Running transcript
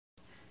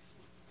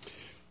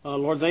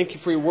Lord, thank you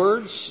for your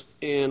words.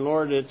 And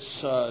Lord, it's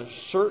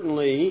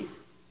certainly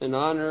an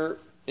honor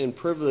and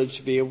privilege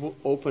to be able to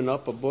open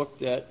up a book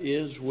that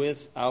is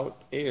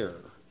without error.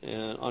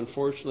 And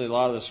unfortunately, a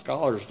lot of the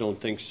scholars don't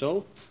think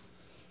so.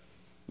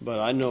 But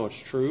I know it's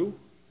true.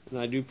 And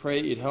I do pray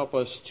you'd help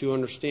us to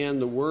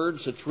understand the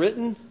words that's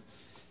written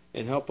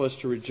and help us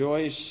to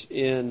rejoice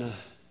in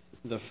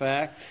the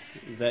fact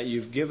that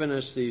you've given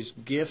us these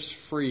gifts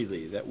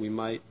freely, that we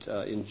might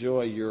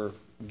enjoy your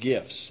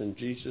gifts. In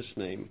Jesus'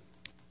 name,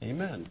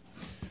 amen.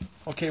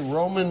 Okay,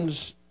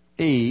 Romans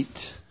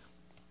 8.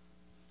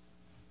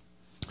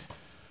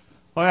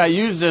 Well, I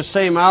used the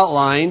same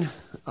outline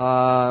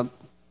about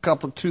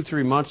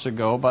 3 months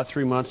ago, but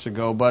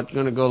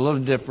going to go a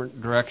little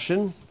different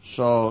direction.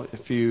 So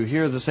if you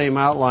hear the same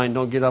outline,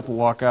 don't get up and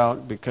walk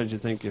out because you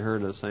think you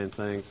heard the same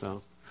thing.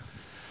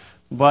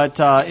 But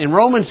in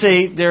Romans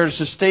 8,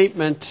 there's a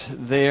statement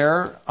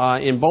there.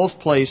 In both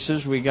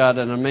places, we got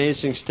an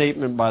amazing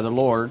statement by the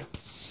Lord.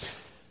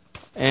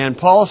 And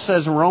Paul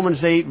says in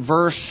Romans 8,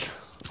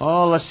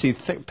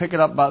 pick it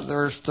up about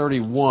verse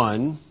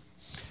 31,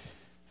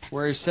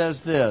 where he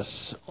says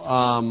this,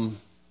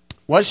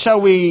 what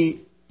shall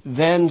we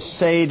then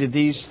say to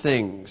these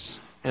things?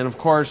 And of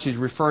course, he's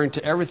referring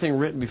to everything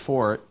written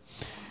before it.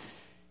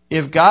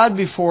 If God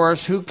be for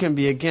us, who can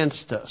be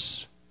against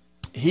us?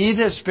 He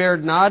that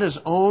spared not his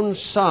own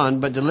son,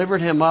 but delivered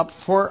him up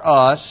for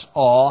us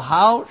all,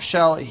 how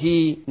shall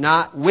he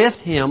not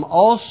with him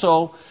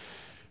also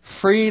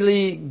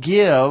freely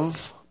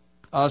give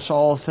us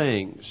all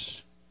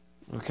things?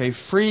 Okay,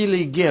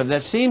 freely give.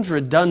 That seems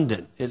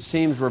redundant. It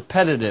seems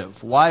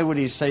repetitive. Why would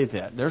he say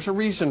that? There's a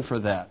reason for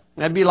that.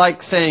 That'd be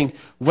like saying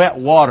wet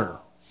water.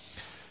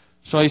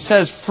 So he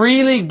says,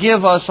 freely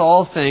give us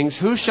all things.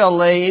 Who shall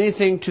lay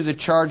anything to the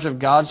charge of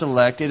God's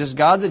elect? It is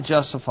God that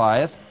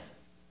justifieth.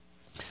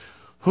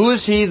 Who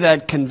is he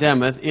that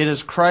condemneth? It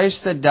is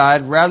Christ that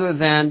died, rather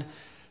than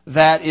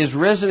that is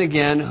risen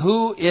again,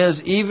 who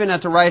is even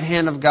at the right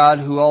hand of God,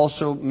 who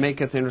also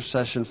maketh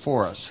intercession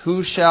for us.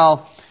 Who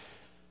shall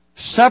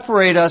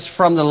separate us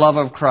from the love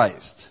of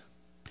Christ?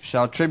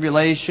 Shall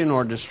tribulation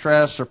or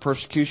distress or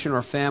persecution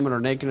or famine or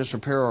nakedness or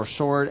peril or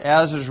sword?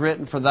 As is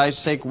written, for thy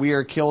sake we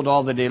are killed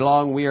all the day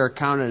long. We are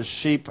counted as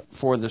sheep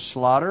for the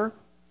slaughter.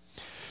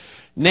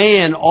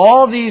 Nay, in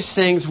all these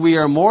things we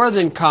are more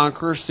than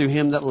conquerors through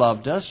him that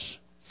loved us.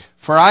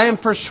 For I am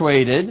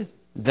persuaded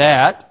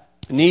that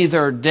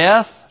neither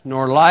death,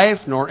 nor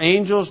life, nor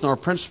angels, nor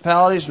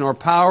principalities, nor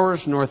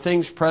powers, nor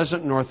things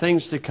present, nor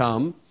things to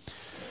come,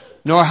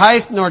 nor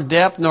height, nor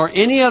depth, nor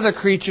any other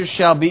creature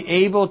shall be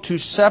able to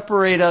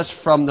separate us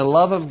from the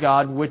love of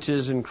God which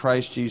is in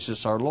Christ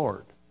Jesus our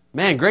Lord.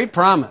 Man, great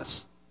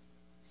promise.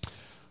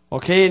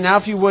 Okay, now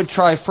if you would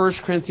try 1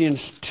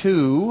 Corinthians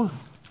 2.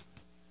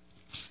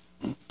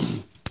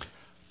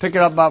 Pick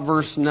it up about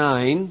verse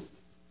 9.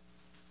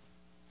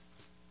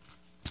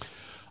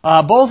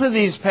 Both of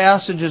these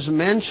passages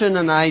mention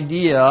an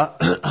idea,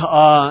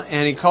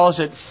 and he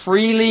calls it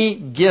freely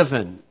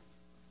given.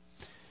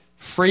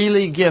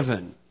 Freely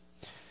given.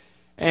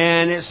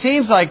 And it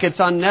seems like it's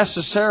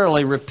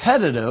unnecessarily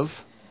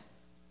repetitive,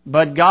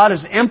 but God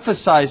is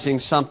emphasizing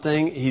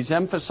something. He's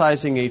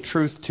emphasizing a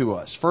truth to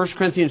us. 1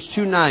 Corinthians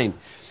 2:9.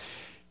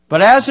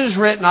 But as is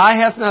written, eye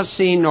hath not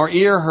seen, nor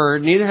ear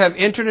heard, neither have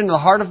entered into the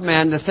heart of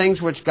man the things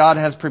which God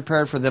hath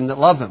prepared for them that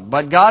love him.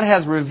 But God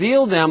hath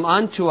revealed them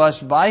unto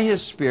us by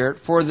his Spirit,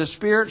 for the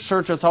Spirit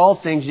searcheth all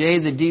things, yea,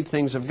 the deep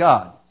things of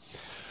God.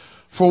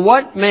 For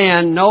what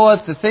man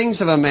knoweth the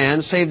things of a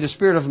man, save the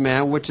spirit of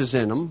man which is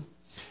in him?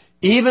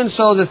 Even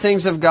so the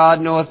things of God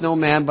knoweth no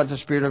man but the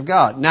Spirit of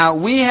God. Now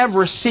we have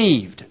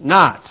received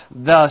not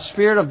the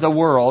spirit of the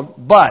world,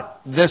 but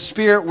the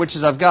Spirit which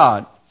is of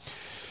God,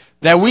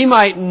 that we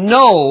might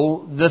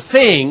know the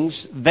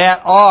things that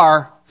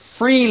are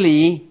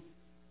freely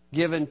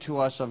given to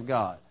us of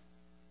God.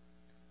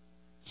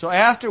 So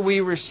after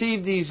we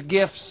receive these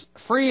gifts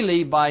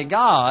freely by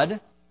God,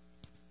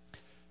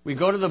 we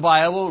go to the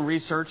Bible and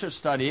research it,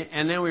 study it,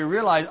 and then we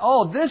realize,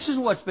 oh, this is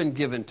what's been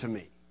given to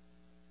me.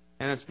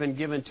 And it's been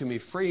given to me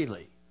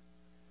freely.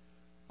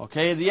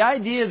 Okay, the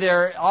idea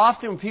there,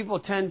 often people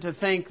tend to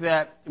think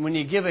that when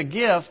you give a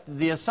gift,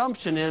 the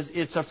assumption is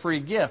it's a free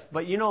gift.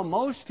 But you know,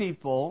 most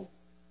people,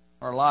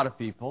 or a lot of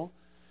people,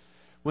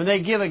 when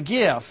they give a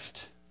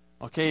gift,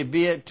 okay,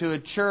 be it to a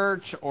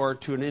church or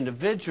to an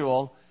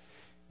individual,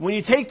 when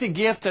you take the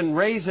gift and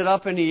raise it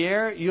up in the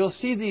air, you'll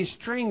see these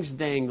strings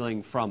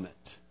dangling from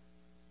it.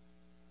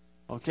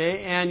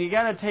 Okay, and you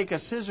got to take a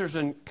scissors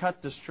and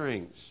cut the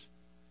strings.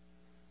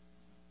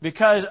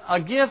 Because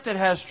a gift that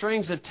has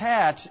strings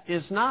attached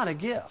is not a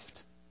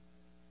gift.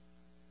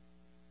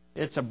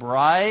 It's a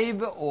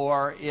bribe,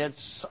 or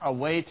it's a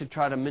way to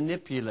try to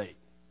manipulate.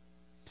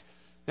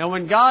 Now,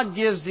 when God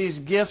gives these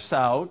gifts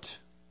out,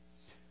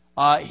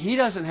 He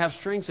doesn't have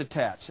strings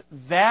attached.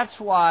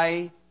 That's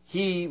why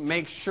He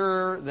makes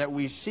sure that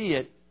we see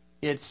it.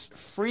 It's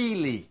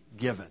freely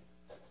given.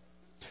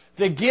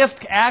 The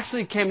gift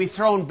actually can be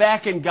thrown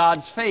back in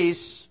God's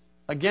face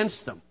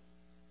against them.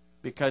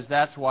 because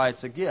that's why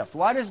it's a gift.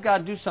 Why does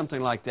God do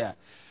something like that?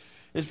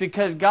 It's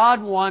because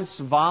God wants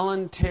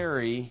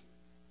voluntary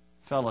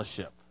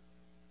fellowship.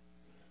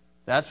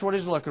 That's what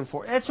He's looking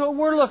for. It's what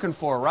we're looking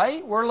for,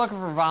 right? We're looking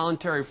for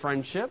voluntary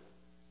friendship.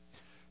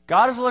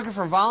 God is looking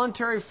for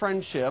voluntary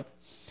friendship,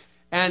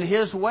 and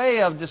His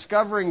way of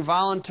discovering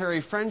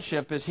voluntary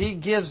friendship is He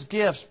gives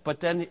gifts, but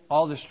then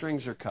all the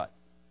strings are cut,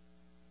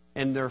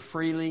 and they're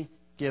freely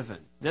given.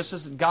 This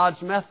is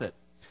God's method.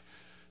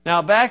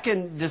 Now, back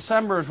in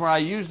December is where I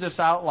used this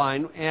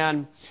outline,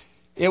 and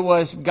it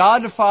was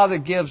God the Father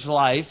gives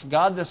life,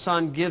 God the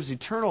Son gives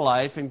eternal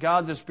life, and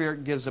God the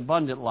Spirit gives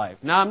abundant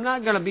life. Now, I'm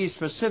not going to be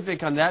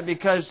specific on that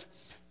because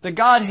the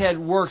Godhead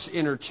works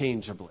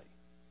interchangeably.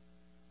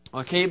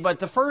 Okay, but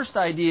the first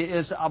idea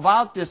is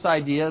about this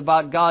idea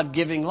about God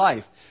giving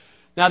life.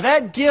 Now,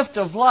 that gift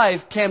of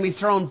life can be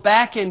thrown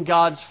back in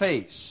God's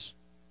face,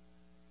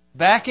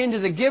 back into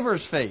the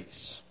giver's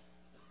face.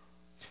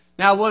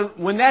 Now,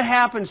 when that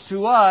happens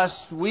to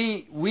us,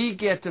 we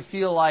get to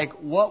feel like,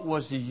 what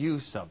was the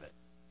use of it?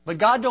 But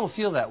God don't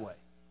feel that way.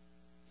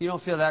 He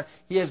don't feel that.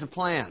 He has a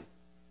plan.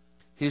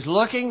 He's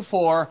looking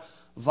for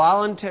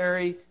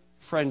voluntary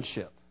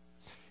friendship.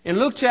 In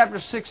Luke chapter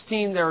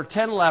 16, there were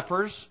 10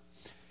 lepers,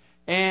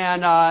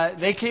 and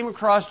they came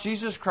across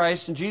Jesus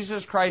Christ, and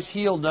Jesus Christ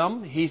healed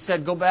them. He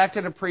said, go back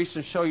to the priest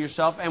and show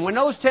yourself. And when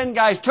those 10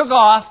 guys took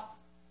off,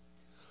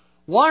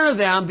 one of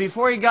them,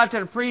 before he got to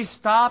the priest,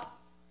 stopped,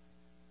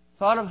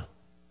 thought of,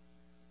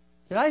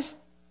 did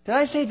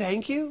I say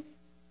thank you?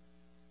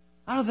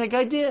 I don't think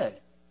I did.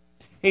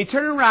 He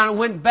turned around and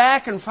went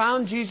back and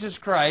found Jesus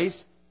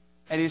Christ,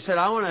 and he said,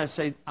 I want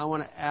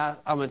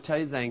to tell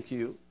you thank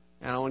you,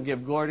 and I want to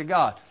give glory to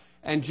God.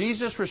 And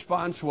Jesus'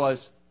 response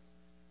was,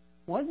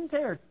 wasn't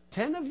there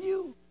 10 of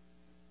you?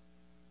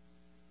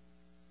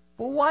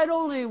 Well, why'd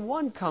only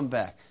one come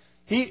back?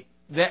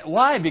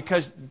 Why?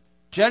 Because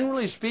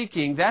generally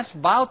speaking, that's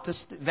about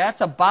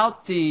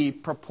the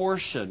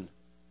proportion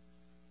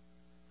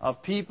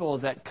of people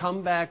that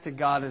come back to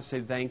God and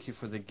say thank you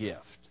for the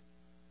gift.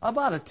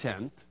 About a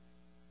tenth.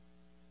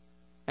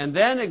 And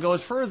then it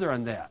goes further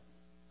on that.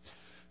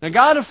 Now,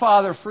 God the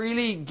Father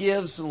freely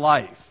gives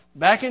life.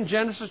 Back in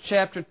Genesis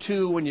chapter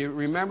 2, when you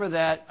remember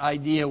that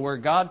idea where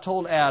God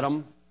told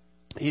Adam,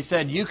 He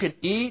said, you could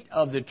eat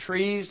of the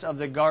trees of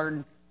the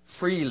garden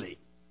freely.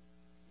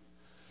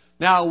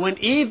 Now, when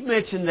Eve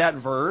mentioned that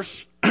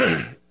verse,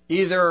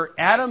 either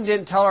Adam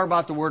didn't tell her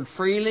about the word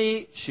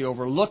freely, she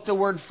overlooked the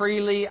word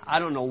freely, I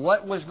don't know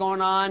what was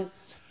going on,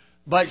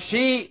 but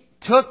she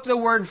took the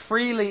word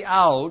freely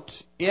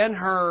out in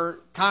her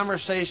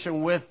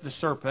conversation with the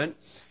serpent,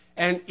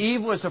 and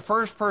Eve was the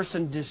first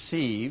person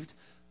deceived.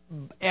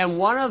 And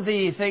one of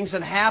the things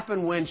that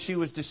happened when she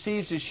was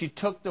deceived is she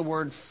took the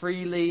word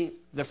freely,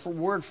 the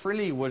word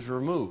freely was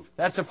removed.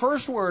 That's the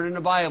first word in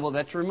the Bible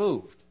that's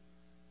removed.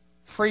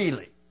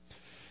 Freely.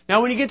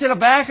 Now, when you get to the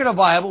back of the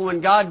Bible,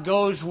 when God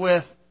goes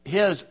with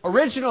His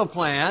original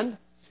plan,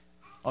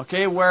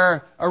 okay,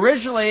 where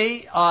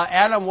originally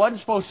Adam wasn't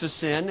supposed to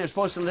sin, they're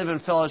supposed to live in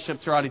fellowship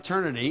throughout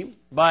eternity,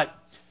 but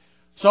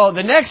so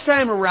the next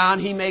time around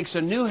He makes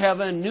a new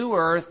heaven, new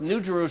earth,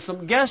 new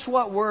Jerusalem. Guess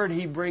what word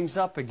He brings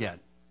up again?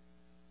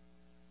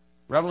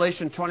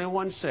 Revelation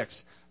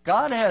 21:6.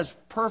 God has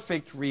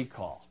perfect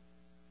recall.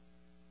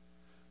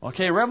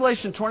 Okay,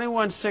 Revelation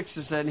 21:6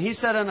 is said, and He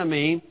said unto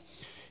me,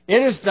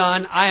 it is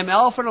done. I am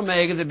Alpha and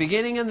Omega, the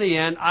beginning and the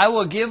end. I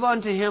will give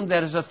unto him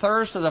that is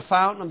athirst of the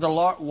fountain of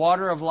the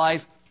water of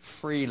life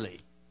freely.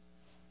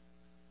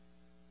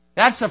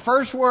 That's the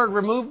first word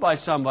removed by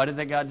somebody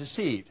that got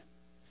deceived.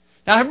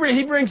 Now,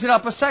 He brings it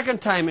up a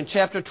second time in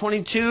chapter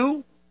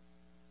 22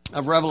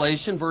 of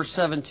Revelation, verse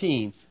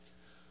 17.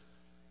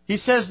 He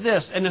says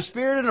this, and the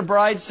Spirit and the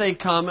bride say,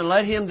 come, and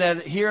let him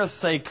that heareth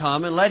say,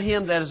 come, and let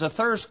him that is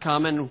athirst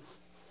come, and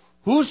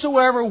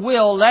whosoever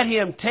will, let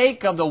him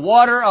take of the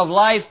water of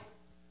life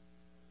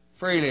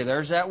freely.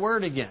 There's that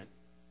word again.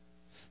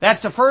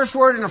 That's the first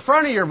word in the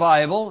front of your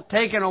Bible,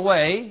 taken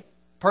away.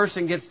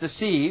 Person gets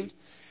deceived.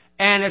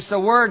 And it's the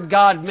word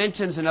God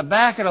mentions in the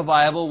back of the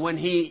Bible when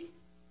He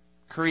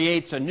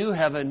creates a new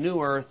heaven,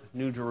 new earth,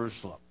 new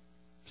Jerusalem.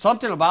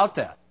 Something about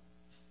that.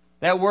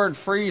 That word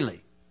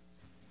freely.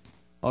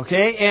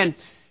 Okay, and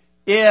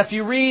if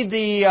you read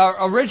the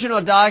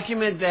original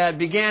document that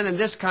began in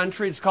this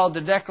country, it's called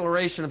the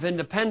Declaration of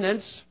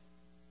Independence.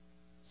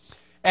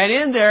 And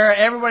in there,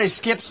 everybody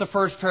skips the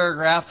first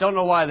paragraph. Don't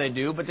know why they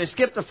do, but they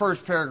skip the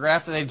first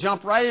paragraph and they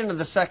jump right into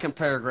the second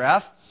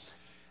paragraph.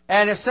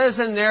 And it says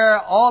in there,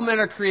 all men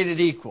are created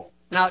equal.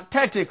 Now,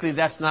 technically,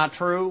 that's not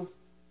true.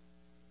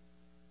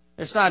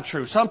 It's not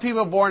true. Some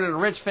people are born in a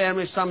rich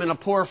family, some in a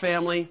poor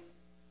family.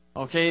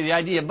 Okay, the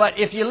idea. But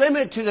if you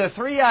limit to the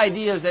three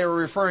ideas they were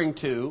referring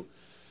to,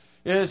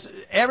 is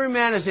every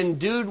man is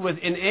endued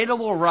with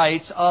inalienable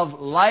rights of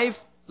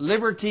life,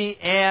 liberty,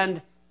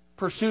 and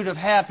pursuit of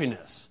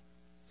happiness.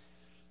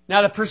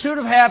 Now, the pursuit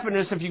of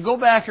happiness, if you go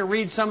back and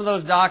read some of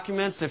those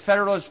documents, the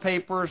Federalist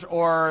Papers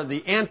or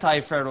the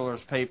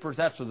Anti-Federalist Papers,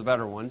 that's the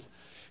better ones,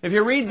 If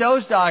you read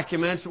those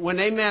documents, when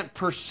they meant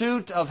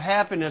pursuit of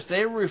happiness,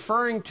 they were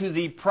referring to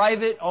the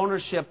private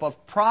ownership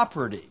of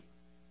property.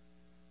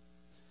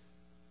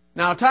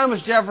 Now,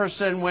 Thomas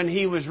Jefferson, when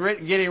he was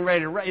getting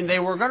ready to write, and they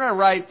were going to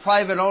write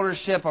private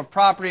ownership of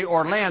property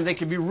or land, they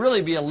could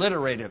really be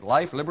alliterated,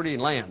 life, liberty,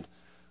 and land.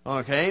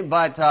 Okay,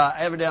 but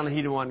evidently he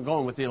didn't want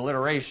going with the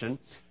alliteration.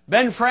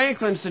 Ben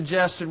Franklin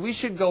suggested we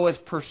should go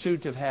with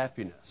pursuit of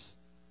happiness.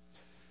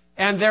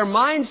 And their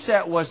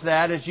mindset was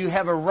that is you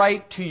have a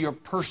right to your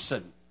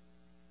person.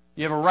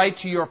 You have a right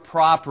to your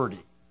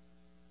property.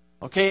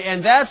 Okay,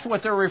 and that's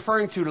what they're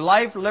referring to,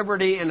 life,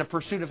 liberty, and the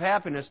pursuit of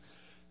happiness.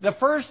 The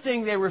first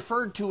thing they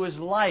referred to is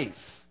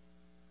life.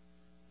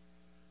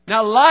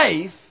 Now,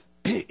 life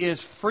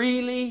is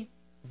freely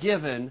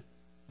given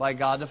by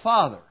God the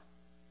Father.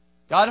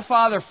 God the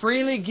Father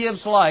freely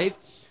gives life.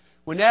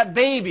 When that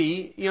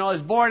baby,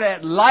 is born,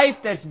 that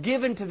life that's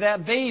given to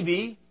that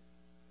baby,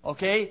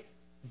 okay,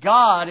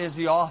 God is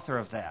the author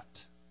of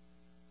that.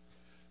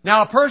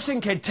 Now, a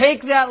person can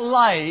take that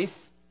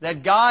life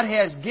that God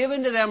has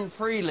given to them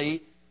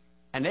freely,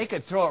 and they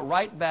could throw it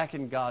right back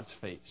in God's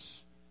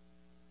face.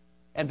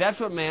 And that's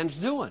what man's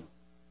doing.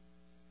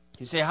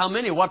 You say, how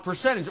many? What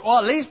percentage? Well,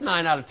 at least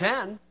 9 out of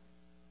 10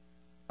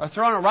 are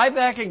throwing it right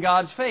back in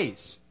God's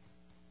face.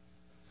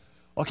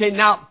 Okay,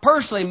 now,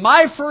 personally,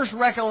 my first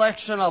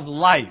recollection of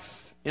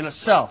life in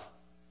itself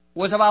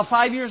was about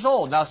 5 years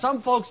old. Now,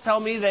 some folks tell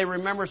me they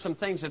remember some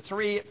things at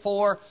 3, at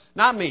 4.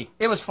 Not me.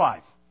 It was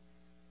 5.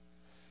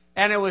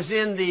 And it was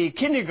in the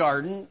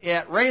kindergarten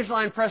at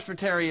Rangeline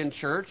Presbyterian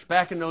Church.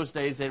 Back in those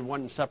days, they had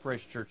one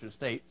separation church and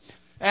state.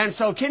 And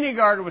so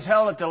kindergarten was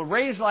held at the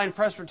Rangeline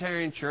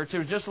Presbyterian Church. It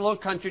was just a little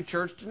country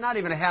church, not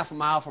even a half a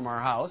mile from our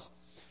house.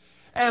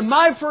 And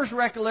my first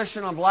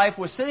recollection of life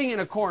was sitting in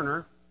a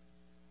corner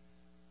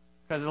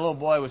because the little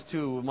boy was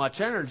too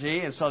much energy,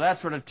 and so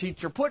that's where the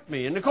teacher put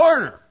me, in the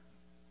corner.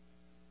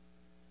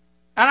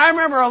 And I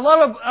remember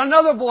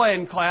another boy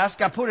in class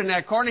got put in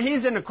that corner.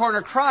 He's in the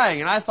corner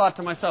crying, and I thought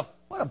to myself,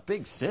 what a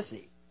big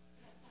sissy.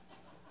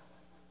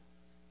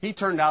 He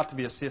turned out to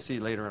be a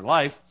sissy later in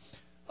life.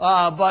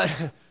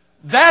 But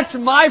that's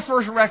my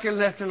first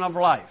recollection of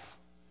life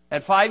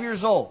at 5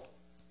 years old.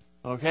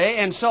 Okay?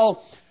 And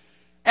so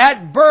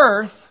at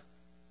birth,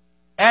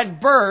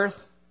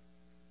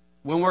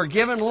 when we're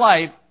given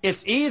life,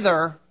 it's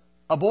either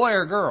a boy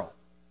or a girl.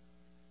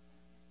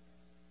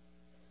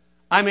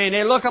 I mean,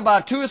 they look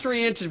about 2 or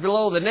 3 inches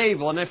below the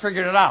navel and they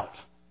figured it out.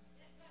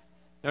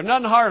 There's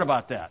nothing hard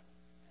about that.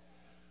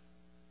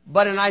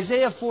 But in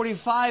Isaiah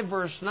 45,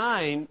 verse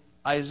 9,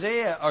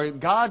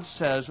 God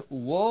says,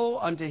 woe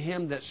unto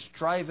him that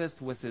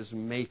striveth with his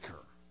maker.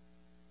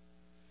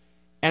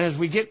 And as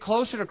we get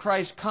closer to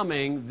Christ's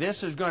coming,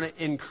 this is going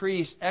to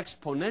increase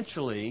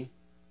exponentially,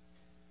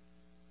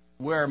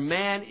 where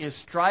man is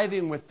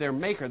striving with their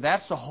maker.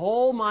 That's the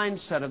whole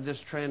mindset of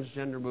this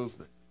transgender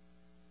movement.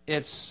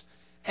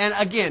 And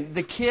again,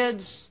 the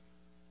kids,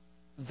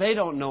 they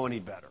don't know any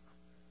better.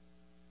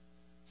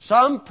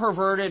 Some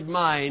perverted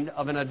mind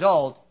of an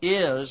adult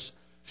is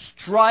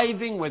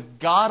striving with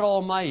God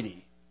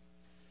Almighty.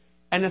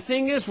 And the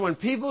thing is, when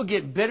people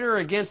get bitter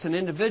against an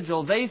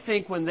individual, they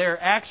think when their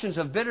actions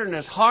of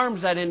bitterness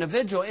harms that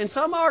individual. In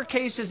some of our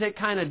cases, it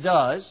kind of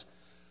does.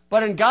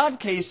 But in God's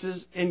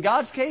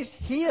case,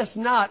 He is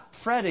not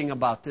fretting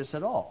about this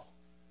at all.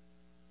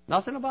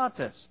 Nothing about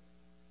this.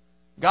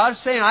 God's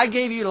saying, I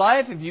gave you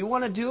life. If you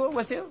want to do it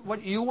with it,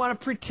 what you want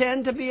to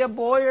pretend to be a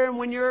boy, and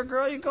when you're a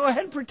girl, you go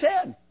ahead and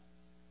pretend.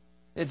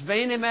 It's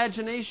vain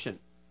imagination.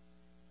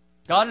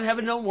 God in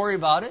heaven, don't worry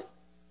about it.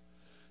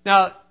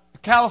 Now,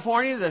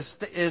 California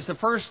is the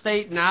first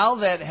state now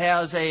that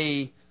has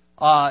a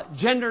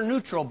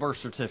gender-neutral birth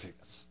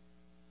certificates.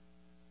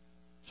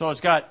 So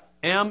it's got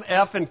M,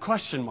 F, and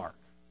question mark.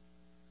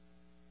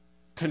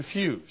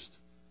 Confused.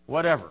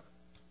 Whatever.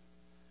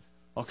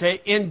 Okay,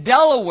 in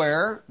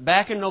Delaware,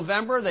 back in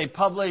November, they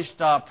published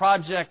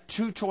Project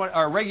 220,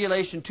 or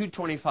Regulation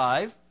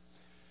 225.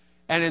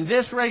 And in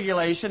this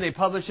regulation, they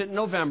published it in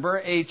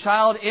November, a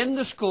child in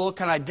the school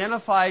can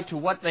identify to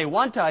what they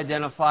want to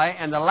identify,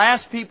 and the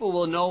last people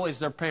will know is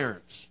their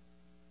parents.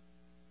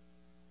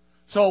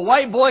 So a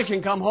white boy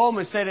can come home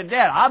and say to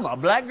Dad, I'm a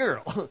black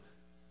girl.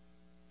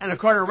 And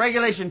according to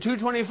Regulation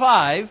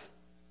 225,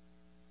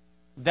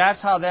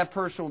 that's how that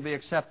person will be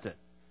accepted.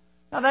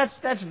 Now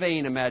that's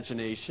vain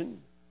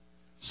imagination.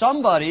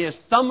 Somebody is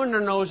thumbing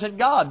their nose at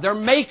God, their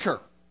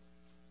maker.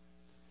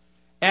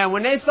 And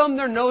when they thumb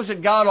their nose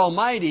at God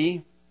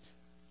Almighty,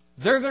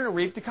 they're going to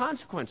reap the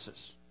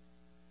consequences.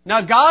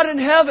 Now God in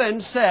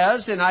heaven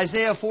says in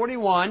Isaiah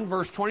 41,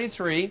 verse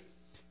 23,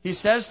 He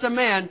says to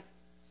man,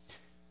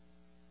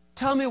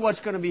 tell me what's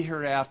going to be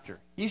hereafter.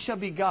 Ye shall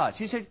be gods.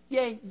 He said,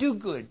 yea, do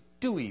good,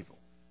 do evil.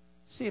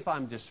 See if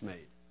I'm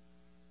dismayed.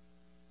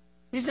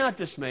 He's not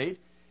dismayed.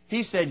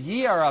 He said,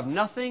 ye are of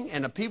nothing,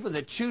 and the people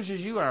that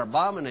chooses you are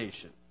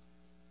abomination.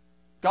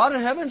 God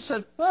in heaven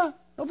said, well,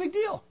 no big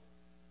deal.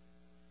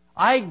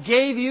 I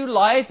gave you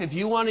life. If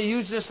you want to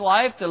use this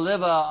life to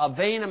live a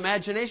vain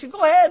imagination,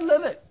 go ahead,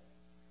 live it.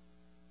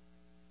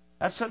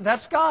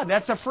 That's God.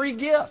 That's a free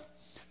gift.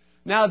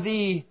 Now,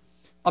 the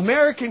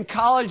American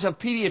College of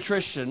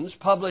Pediatricians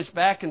published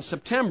back in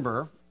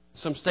September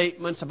some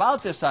statements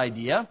about this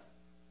idea.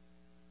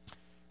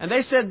 And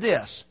they said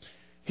this: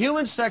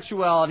 human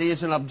sexuality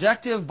is an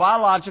objective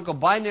biological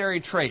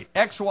binary trait.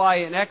 X, Y,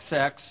 and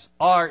XX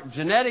are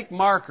genetic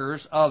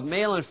markers of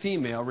male and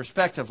female,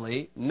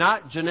 respectively,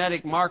 not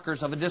genetic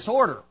markers of a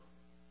disorder.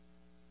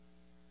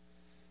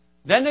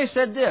 Then they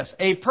said this: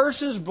 a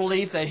person's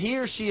belief that he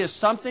or she is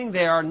something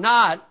they are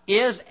not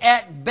is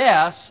at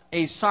best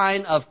a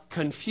sign of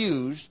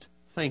confused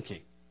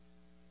thinking.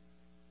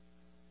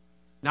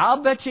 Now,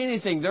 I'll bet you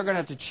anything they're going to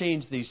have to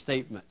change these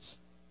statements.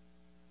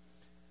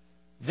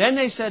 Then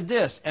they said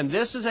this, and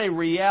this is a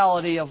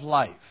reality of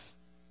life.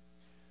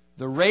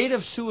 The rate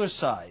of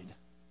suicide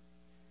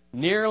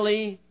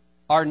nearly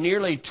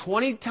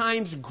 20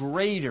 times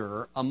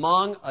greater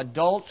among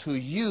adults who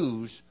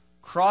use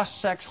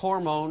cross-sex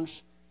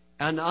hormones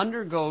and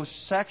undergo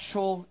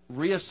sexual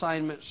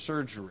reassignment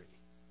surgery.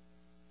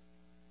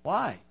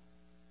 Why?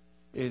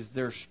 Is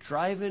they're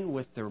striving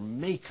with their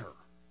maker.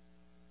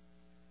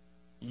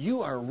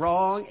 You are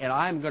wrong, and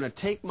I'm going to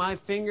take my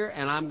finger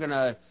and I'm going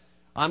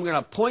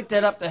to point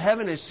that up to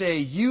heaven and say,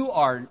 you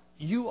are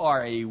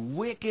a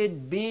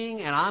wicked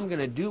being, and I'm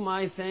going to do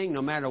my thing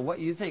no matter what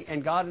you think.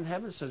 And God in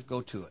heaven says, go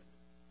to it.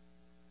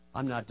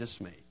 I'm not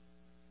dismayed.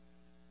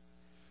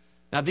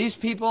 Now, these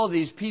people,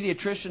 these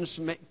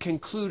pediatricians,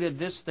 concluded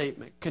this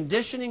statement: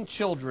 conditioning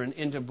children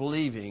into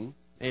believing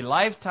a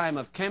lifetime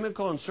of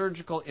chemical and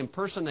surgical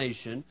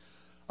impersonation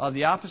of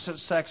the opposite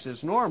sex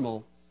is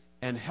normal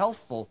and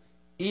healthful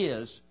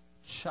is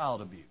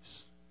child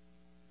abuse.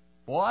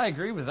 Well, I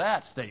agree with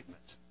that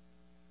statement.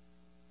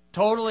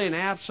 Totally and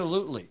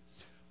absolutely.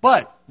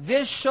 But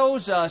this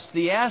shows us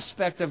the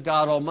aspect of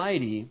God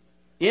Almighty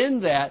in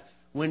that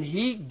when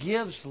He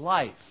gives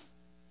life,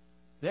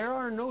 there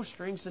are no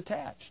strings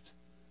attached.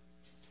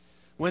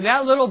 When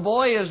that little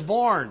boy is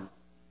born,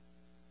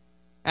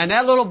 and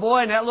that little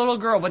boy and that little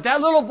girl, but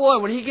that little boy,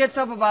 when he gets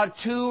up about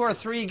 2 or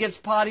 3, gets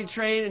potty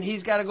trained, and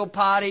he's got to go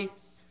potty,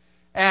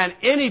 and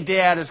any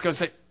dad is going to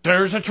say,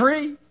 there's a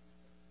tree.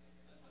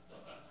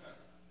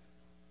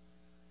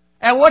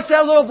 And what's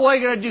that little boy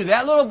going to do?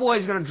 That little boy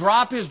is going to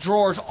drop his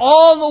drawers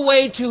all the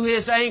way to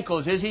his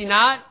ankles, is he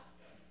not?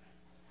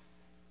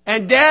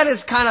 And Dad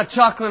is kind of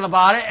chuckling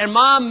about it, and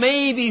Mom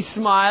may be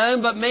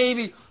smiling, but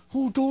maybe,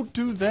 oh, don't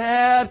do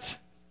that.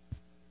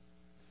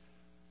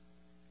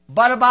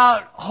 But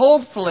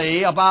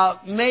hopefully,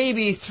 about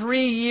maybe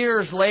 3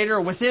 years later,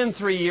 within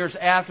 3 years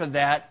after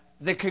that,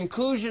 the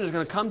conclusion is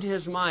going to come to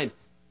his mind,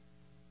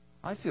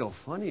 I feel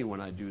funny when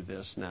I do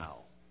this now.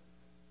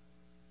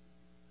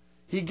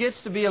 He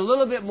gets to be a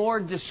little bit more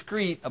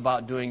discreet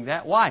about doing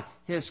that. Why?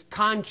 His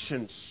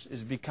conscience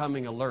is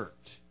becoming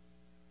alert.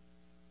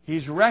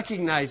 He's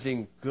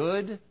recognizing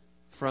good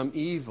from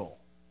evil.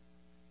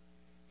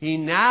 He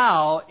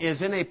now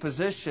is in a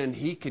position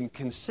he can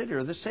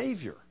consider the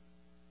Savior.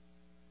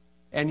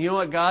 And you know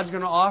what God's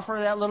going to offer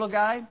that little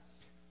guy?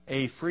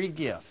 A free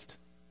gift.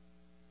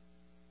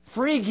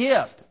 Free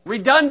gift.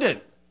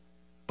 Redundant.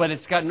 But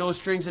it's got no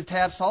strings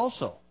attached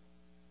also.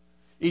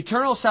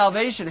 Eternal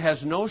salvation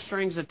has no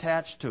strings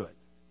attached to it.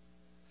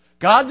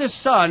 God the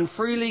Son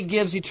freely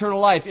gives eternal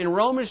life. In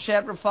Romans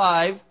chapter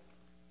 5,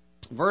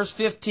 verse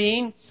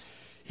 15,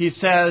 he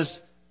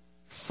says,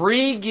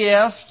 free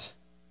gift.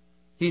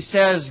 He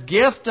says,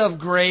 gift of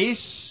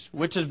grace,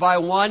 which is by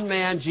one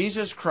man,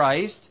 Jesus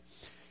Christ.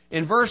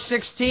 In verse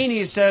 16,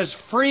 he says,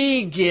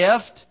 free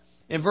gift.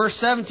 In verse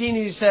 17,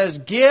 he says,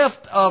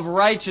 gift of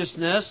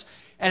righteousness.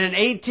 And in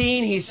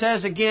 18, he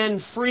says again,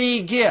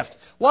 free gift.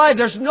 Why?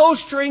 There's no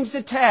strings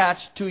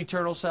attached to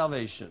eternal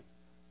salvation.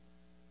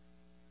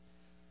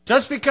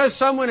 Just because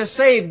someone is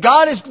saved,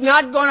 God is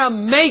not going to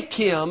make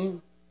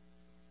him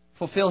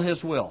fulfill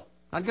His will.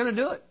 Not going to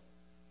do it.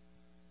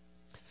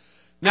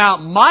 Now,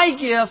 my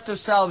gift of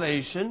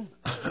salvation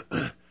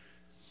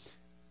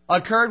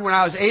occurred when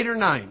I was 8 or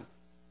 9.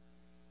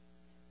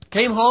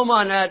 Came home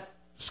on that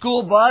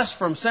school bus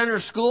from center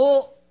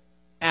school,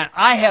 and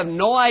I have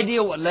no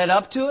idea what led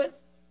up to it.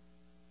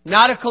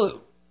 Not a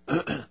clue.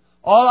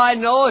 All I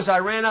know is I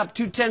ran up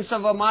 2/10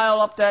 of a mile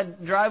up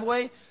that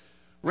driveway,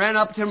 ran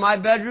up to my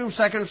bedroom,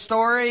 second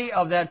story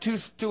of that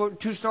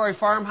two-story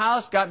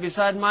farmhouse, got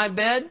beside my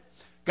bed,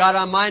 got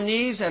on my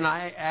knees, and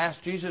I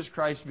asked Jesus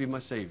Christ to be my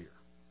Savior.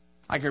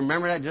 I can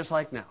remember that just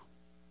like now.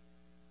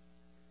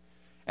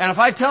 And if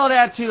I tell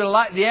that to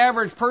the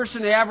average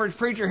person, the average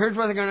preacher, here's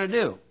what they're going to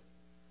do.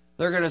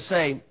 They're going to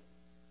say,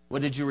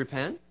 well, did you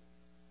repent?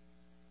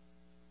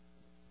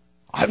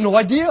 I have no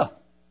idea.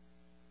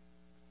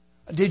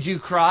 Did you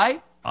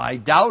cry? I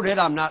doubt it.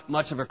 I'm not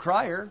much of a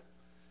crier.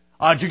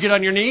 Did you get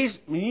on your knees?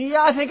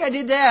 Yeah, I think I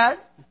did that.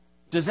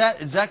 Does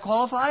that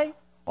qualify?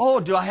 Oh,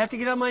 do I have to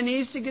get on my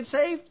knees to get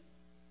saved?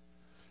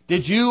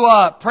 Did you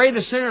pray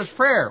the sinner's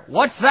prayer?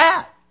 What's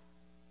that?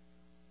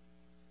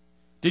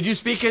 Did you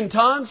speak in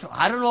tongues?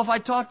 I don't know if I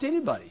talked to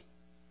anybody.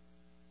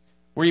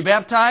 Were you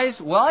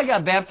baptized? Well, I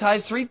got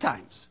baptized 3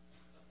 times.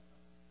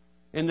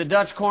 In the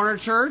Dutch Corner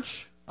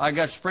Church, I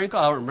got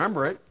sprinkled. I don't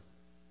remember it.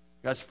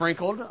 Got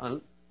sprinkled.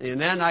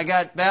 And then I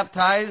got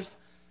baptized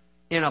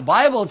in a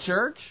Bible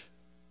church,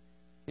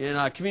 in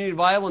a community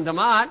Bible in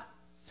DeMont.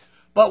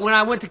 But when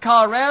I went to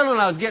Colorado and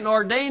I was getting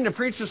ordained, the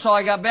preacher saw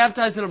I got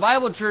baptized in a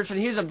Bible church, and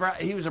he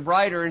was a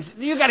brighter, and he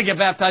said, you got to get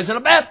baptized in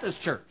a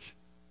Baptist church.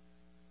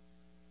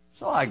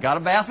 So I got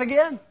a bath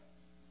again.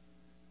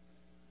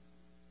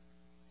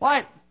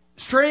 What?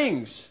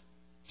 Strings.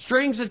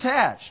 Strings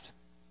attached.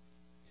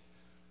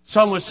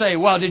 Some would say,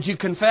 well, did you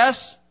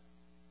confess?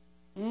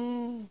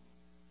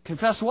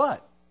 Confess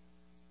what?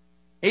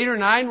 8 or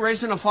 9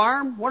 raising a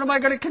farm? What am I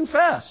going to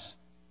confess?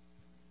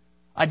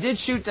 I did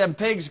shoot them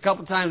pigs a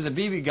couple times with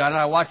a BB gun, and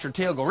I watched her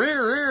tail go,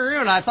 rear, rear,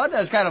 rear, and I thought that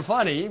was kind of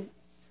funny.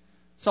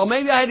 So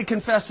maybe I had to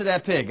confess to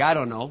that pig. I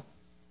don't know.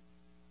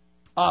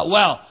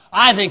 Well,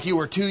 I think you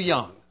were too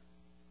young.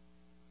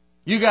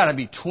 You got to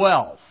be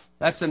 12.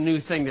 That's a new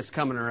thing that's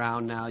coming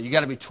around now. You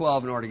got to be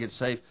 12 in order to get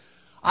saved.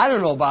 I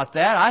don't know about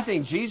that. I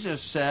think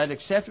Jesus said,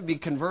 except to be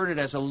converted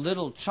as a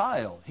little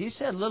child. He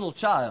said little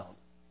child.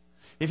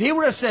 If he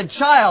would have said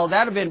child, that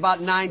would have been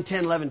about 9,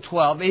 10, 11,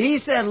 12. But he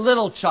said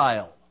little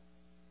child.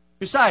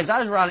 Besides, I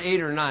was around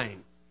 8 or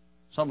 9.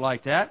 Something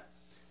like that.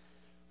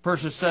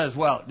 Person says,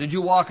 well, did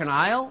you walk an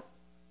aisle?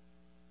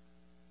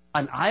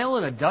 An aisle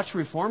in a Dutch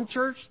Reformed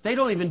church? They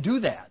don't even do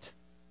that.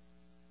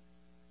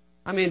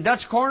 I mean,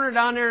 Dutch Corner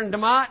down there in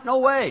DeMont? No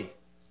way.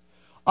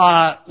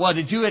 Well,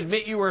 did you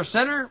admit you were a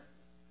sinner?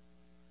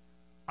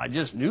 I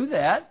just knew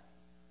that.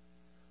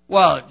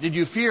 Well, did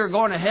you fear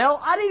going to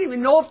hell? I didn't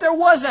even know if there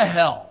was a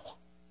hell.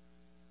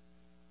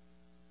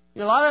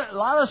 You know, a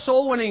lot of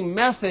soul-winning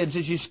methods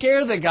is you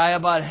scare the guy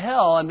about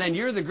hell, and then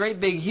you're the great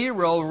big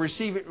hero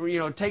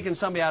taking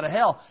somebody out of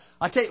hell.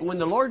 I tell you, when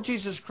the Lord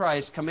Jesus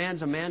Christ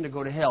commands a man to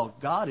go to hell,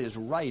 God is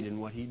right in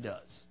what he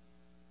does.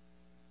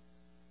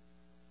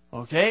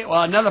 Okay,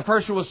 well, another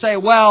person will say,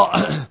 well,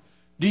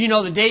 do you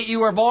know the date you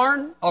were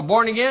born or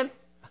born again?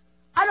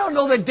 I don't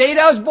know the date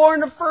I was born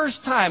the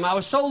first time. I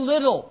was so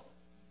little.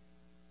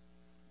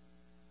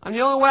 And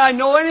the only way I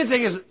know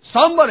anything is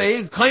somebody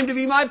who claimed to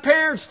be my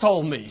parents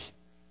told me.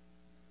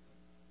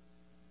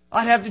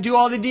 I'd have to do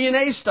all the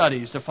DNA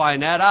studies to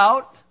find that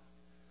out.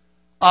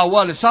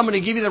 Well, did somebody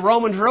give you the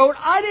Romans road?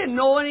 I didn't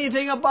know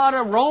anything about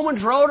a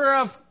Romans road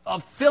or a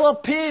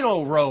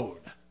Filipino road.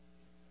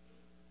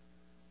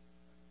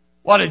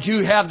 Well, did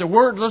you have the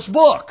wordless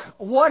book?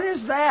 What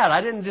is that?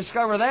 I didn't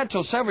discover that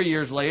till several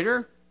years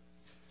later.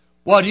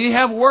 Well, do you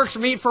have works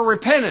meet for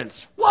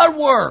repentance? What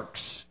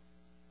works?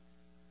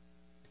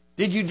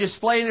 Did you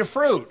display any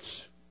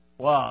fruits?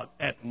 Well,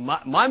 at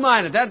my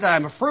mind at that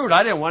time, a fruit,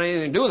 I didn't want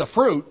anything to do with a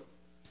fruit.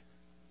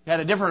 Had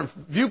a different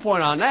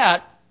viewpoint on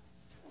that.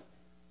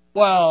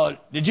 Well,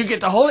 did you get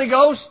the Holy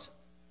Ghost?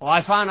 Well,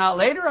 I found out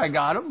later I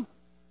got him.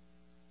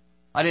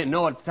 I didn't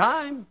know at the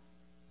time.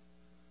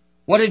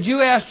 What did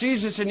you ask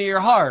Jesus into your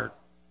heart?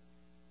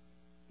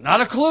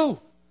 Not a clue.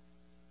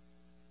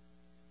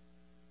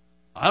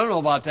 I don't know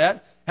about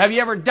that. Have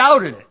you ever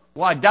doubted it?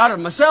 Well, I doubted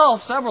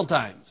myself several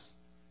times.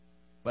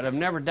 But I've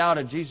never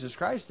doubted Jesus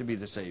Christ to be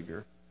the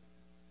Savior.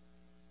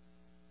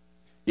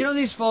 You know,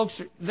 these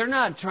folks, they're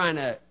not trying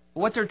to...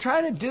 What they're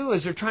trying to do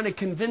is they're trying to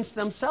convince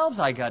themselves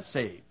I got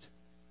saved.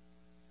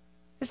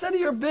 It's none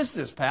of your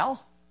business,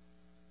 pal.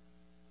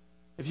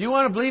 If you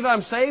want to believe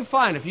I'm saved,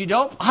 fine. If you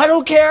don't, I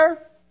don't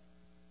care.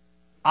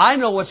 I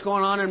know what's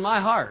going on in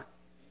my heart.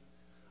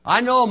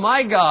 I know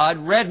my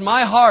God read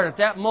my heart at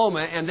that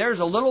moment, and there's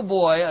a little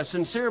boy, a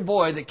sincere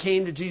boy, that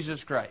came to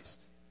Jesus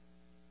Christ.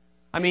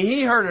 I mean,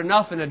 he heard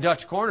enough in a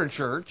Dutch Corner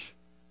church,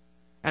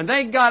 and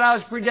thank God I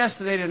was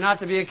predestinated not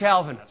to be a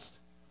Calvinist.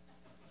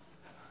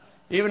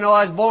 Even though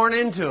I was born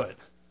into it.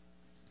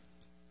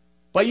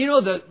 But you know,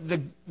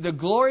 the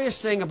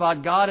glorious thing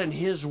about God and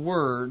His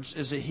words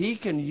is that He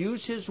can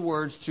use His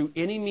words through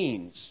any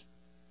means.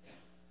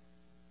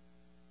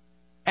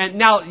 And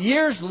now,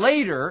 years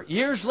later,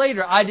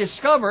 I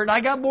discovered I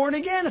got born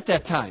again at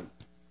that time.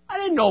 I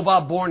didn't know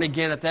about born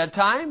again at that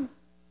time.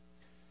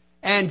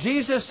 And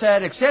Jesus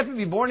said, except you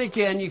be born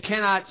again, you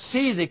cannot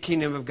see the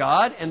kingdom of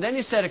God. And then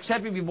He said,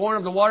 except you be born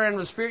of the water and of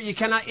the Spirit, you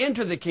cannot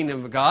enter the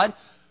kingdom of God.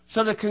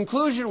 So the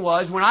conclusion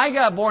was, when I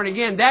got born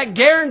again, that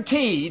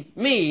guaranteed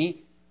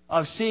me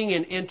of seeing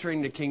and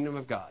entering the kingdom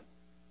of God.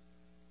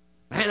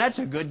 Man, that's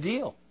a good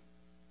deal.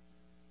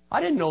 I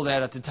didn't know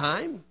that at the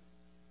time.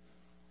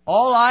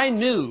 All I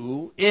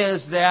knew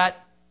is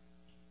that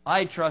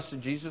I trusted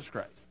Jesus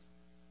Christ.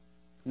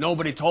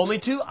 Nobody told me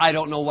to. I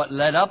don't know what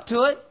led up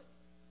to it.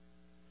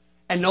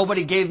 And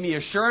nobody gave me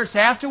assurance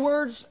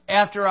afterwards.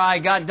 After I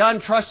got done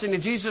trusting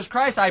in Jesus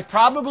Christ, I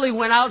probably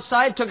went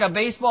outside, took a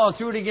baseball, and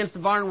threw it against the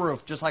barn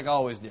roof, just like I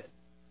always did.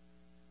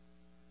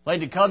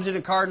 Played the Cubs and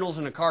the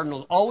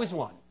Cardinals always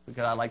won,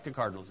 because I liked the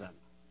Cardinals then.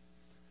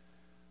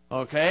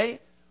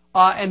 Okay?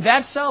 And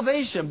that's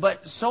salvation.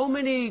 But so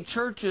many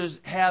churches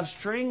have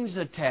strings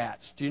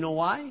attached. Do you know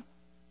why?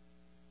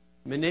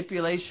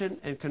 Manipulation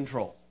and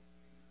control.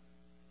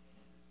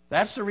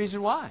 That's the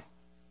reason why.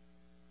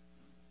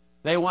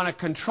 They want to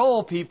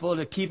control people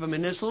to keep them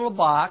in this little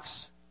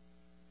box.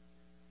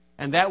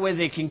 And that way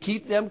they can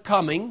keep them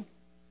coming,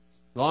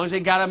 as long as they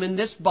got them in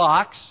this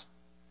box.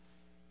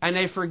 And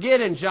they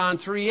forget in John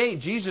 3:8,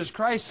 Jesus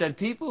Christ said,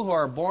 people who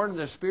are born of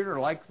the Spirit are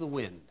like the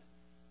wind.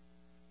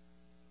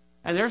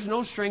 And there's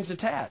no strings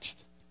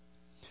attached.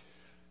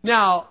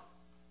 Now,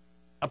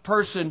 a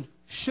person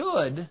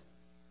should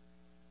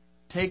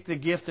take the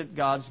gift that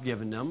God's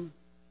given them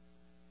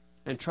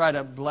and try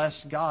to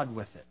bless God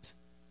with it.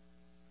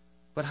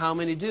 But how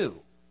many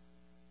do?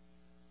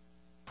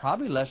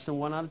 Probably less than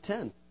 1 out of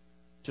 10,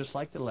 just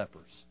like the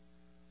lepers.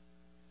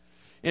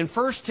 In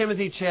 1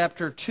 Timothy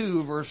chapter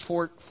 2, verse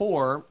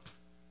 4,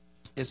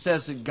 it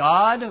says that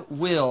God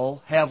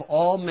will have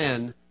all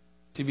men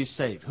to be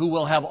saved. Who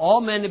will have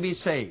all men to be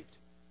saved.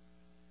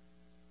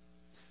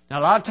 Now,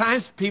 a lot of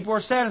times, people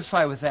are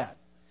satisfied with that.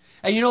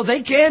 And you know,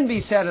 they can be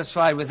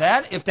satisfied with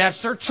that if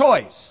that's their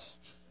choice.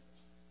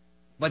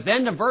 But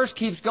then the verse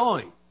keeps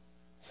going.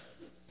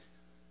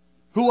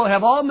 Who will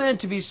have all men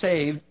to be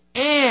saved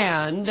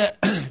and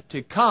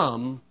to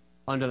come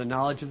unto the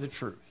knowledge of the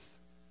truth.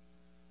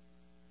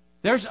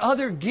 There's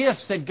other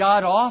gifts that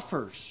God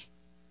offers.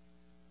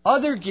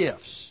 Other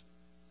gifts.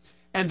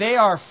 And they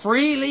are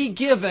freely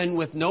given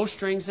with no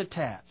strings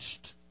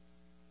attached.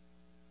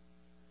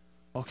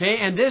 Okay,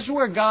 and this is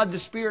where God the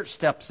Spirit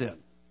steps in.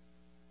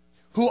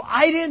 Who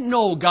I didn't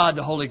know God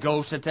the Holy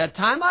Ghost at that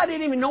time. I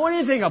didn't even know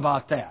anything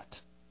about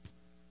that.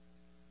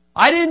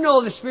 I didn't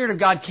know the Spirit of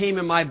God came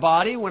in my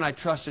body when I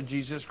trusted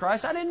Jesus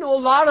Christ. I didn't know a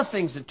lot of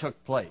things that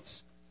took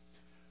place.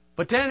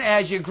 But then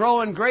as you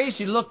grow in grace,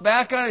 you look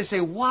back on it and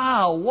say,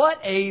 wow, what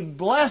a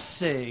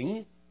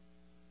blessing.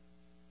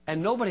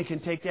 And nobody can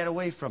take that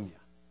away from you.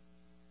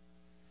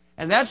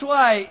 And that's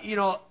why,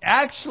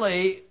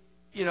 actually,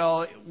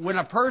 when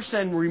a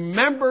person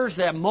remembers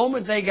that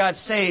moment they got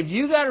saved,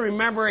 you got to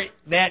remember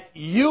that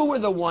you were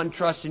the one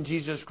trusting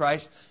Jesus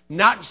Christ,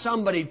 not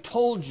somebody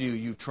told you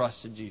you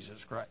trusted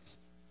Jesus Christ.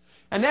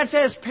 And that's,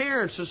 as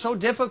parents, is so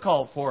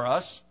difficult for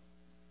us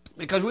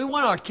because we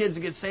want our kids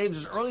to get saved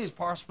as early as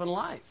possible in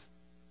life.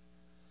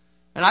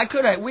 And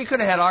we could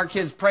have had our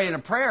kids praying a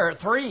prayer at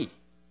 3.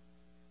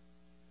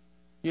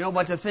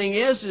 But the thing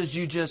is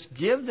you just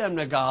give them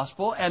the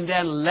gospel and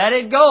then let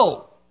it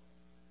go.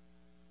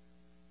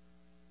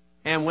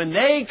 And when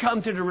they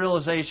come to the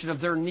realization of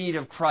their need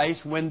of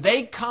Christ, when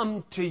they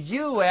come to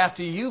you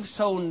after you've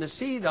sown the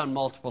seed on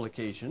multiple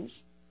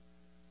occasions,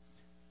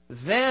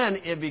 then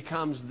it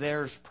becomes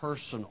theirs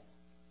personal.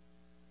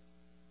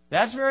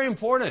 That's very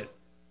important.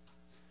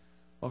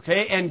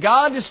 Okay, and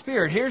God the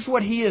Spirit, here's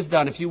what He has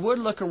done. If you would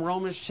look in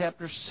Romans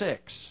chapter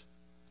 6.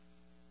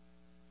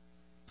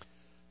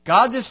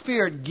 God the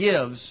Spirit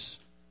gives,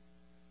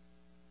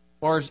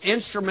 or is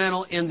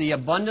instrumental in the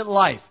abundant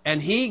life.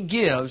 And He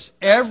gives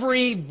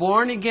every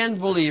born-again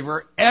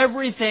believer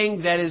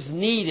everything that is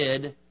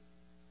needed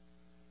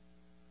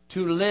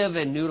to live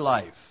a new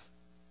life.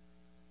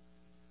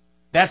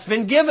 That's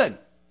been given.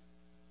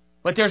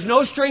 But there's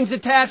no strings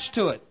attached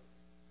to it.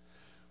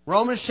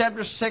 Romans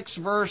chapter 6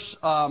 verse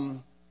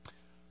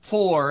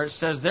 4, it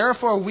says,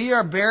 therefore we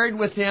are buried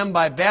with Him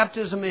by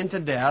baptism into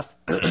death,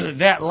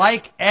 that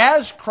like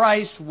as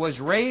Christ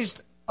was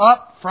raised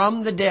up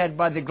from the dead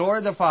by the glory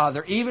of the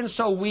Father, even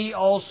so we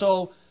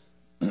also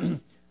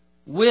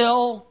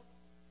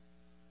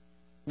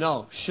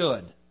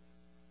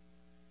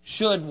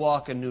should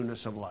walk in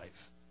newness of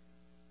life.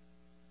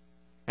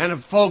 And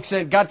if folks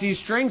that got these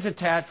strings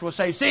attached will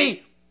say,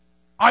 see,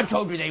 I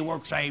told you they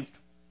weren't saved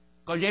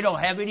because they don't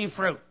have any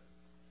fruit.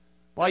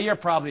 Well, you're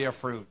probably a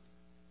fruit.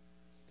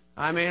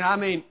 I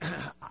mean,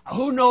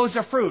 who knows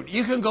the fruit?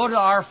 You can go to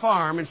our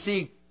farm and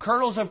see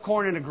kernels of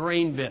corn in a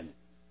grain bin.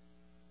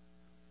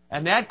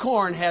 And that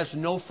corn has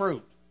no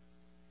fruit.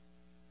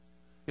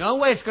 The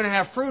only way it's going to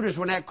have fruit is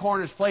when that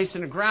corn is placed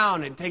in the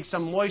ground and takes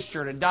some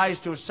moisture and it dies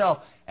to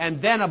itself,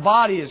 and then a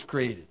body is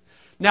created.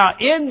 Now,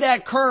 in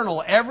that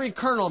kernel, every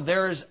kernel,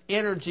 there is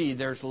energy,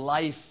 there's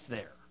life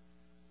there.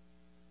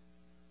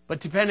 But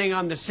depending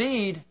on the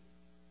seed,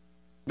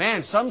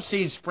 man, some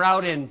seeds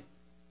sprout in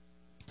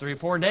 3 or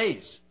 4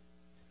 days.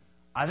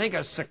 I think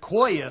a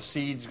sequoia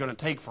seed is going to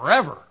take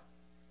forever.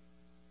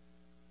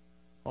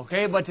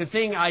 Okay, but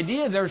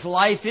there's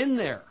life in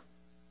there.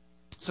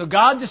 So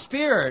God the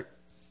Spirit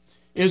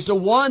is the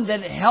one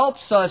that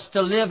helps us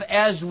to live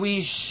as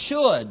we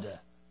should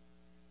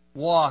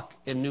walk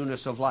in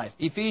newness of life.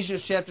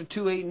 Ephesians chapter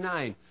 2, 8 and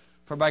 9.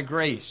 For by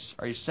grace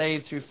are you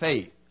saved through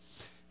faith,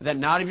 that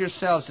not of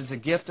yourselves is a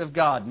gift of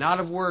God, not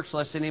of works,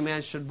 lest any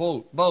man should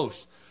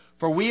boast.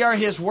 For we are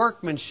His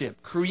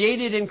workmanship,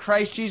 created in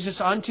Christ Jesus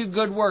unto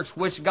good works,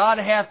 which God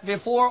hath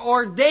before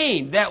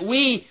ordained that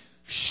we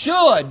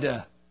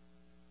should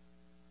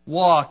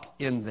walk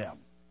in them.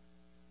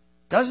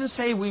 Doesn't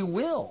say we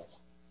will.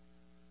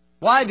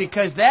 Why?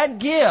 Because that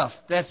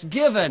gift that's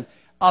given,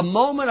 a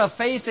moment of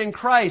faith in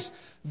Christ,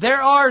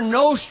 there are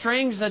no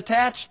strings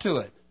attached to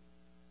it.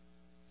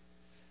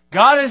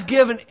 God has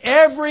given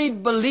every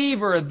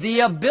believer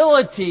the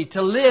ability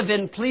to live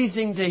in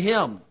pleasing to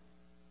Him.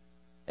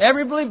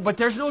 Every believer, but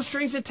there's no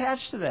strings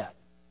attached to that.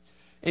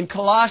 In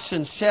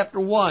Colossians chapter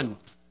 1,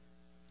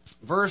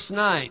 verse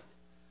 9,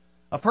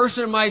 A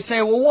person might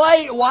say, well,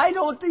 why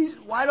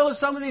don't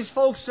some of these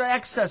folks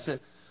access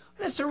it?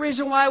 That's the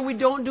reason why we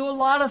don't do a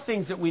lot of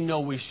things that we know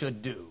we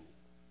should do.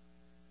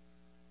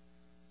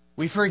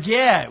 We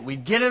forget. We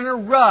get in a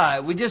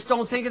rut. We just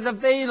don't think it's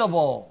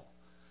available.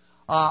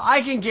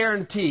 I can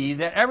guarantee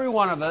that every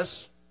one of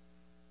us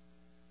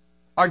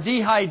are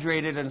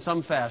dehydrated in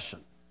some fashion.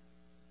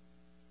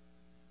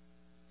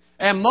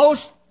 And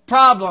most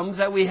problems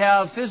that we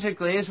have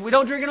physically is we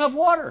don't drink enough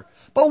water.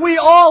 But we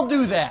all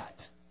do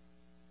that.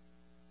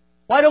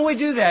 Why don't we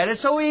do that? It's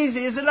so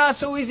easy. Is it not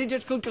so easy?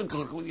 Just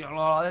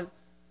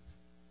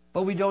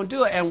but we don't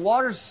do it. And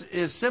water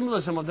is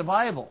symbolism of the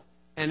Bible.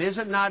 And is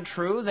it not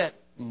true that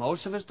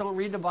most of us don't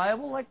read the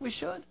Bible like we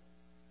should?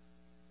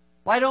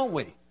 Why don't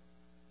we?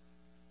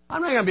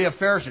 I'm not going to be a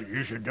Pharisee.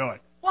 You should do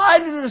it. Well, I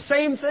do the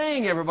same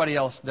thing everybody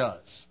else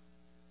does.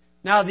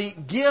 Now, the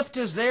gift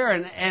is there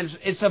and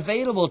it's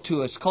available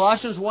to us.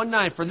 Colossians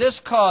 1:9, for this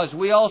cause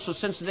we also,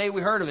 since the day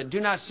we heard of it, do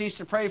not cease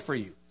to pray for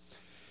you,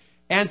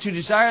 and to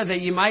desire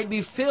that you might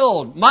be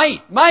filled,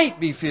 might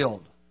be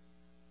filled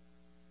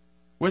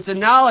with the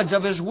knowledge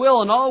of His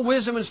will and all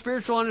wisdom and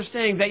spiritual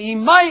understanding, that ye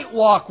might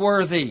walk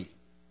worthy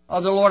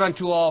of the Lord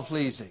unto all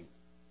pleasing,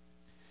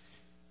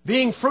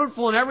 being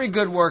fruitful in every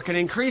good work and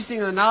increasing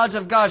in the knowledge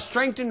of God,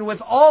 strengthened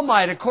with all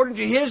might according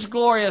to His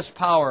glorious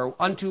power,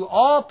 unto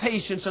all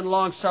patience and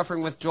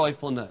long-suffering with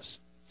joyfulness,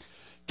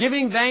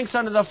 giving thanks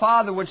unto the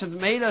Father, which hath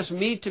made us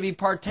meet to be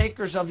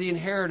partakers of the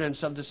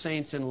inheritance of the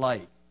saints in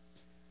light.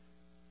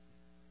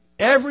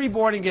 Every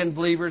born-again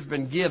believer has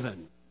been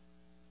given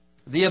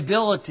the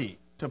ability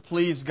to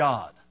please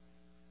God.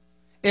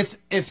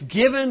 It's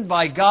given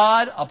by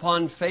God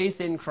upon faith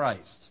in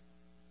Christ.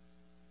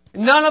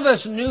 None of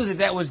us knew that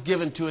that was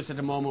given to us at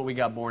the moment we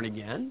got born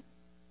again.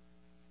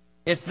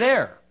 It's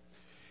there.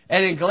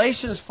 And in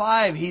Galatians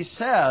 5, he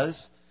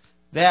says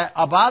that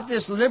about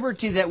this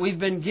liberty that we've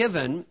been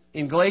given,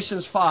 in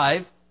Galatians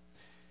 5,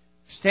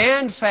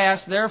 stand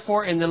fast,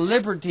 therefore, in the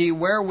liberty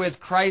wherewith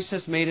Christ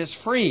hath made us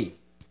free,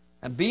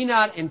 and be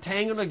not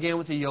entangled again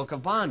with the yoke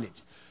of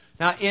bondage.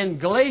 Now, in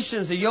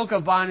Galatians, the yoke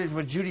of bondage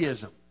was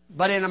Judaism.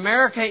 But in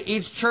America,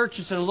 each church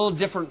is in a little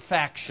different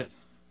faction,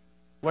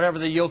 whatever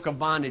the yoke of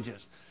bondage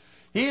is.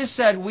 He has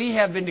said we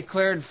have been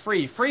declared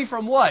free. Free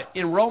from what?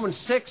 In Romans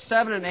 6,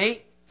 7, and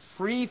 8,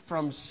 free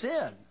from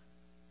sin.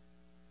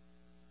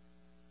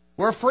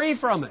 We're free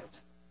from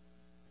it.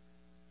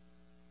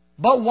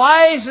 But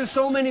why is there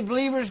so many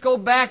believers go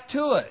back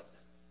to it?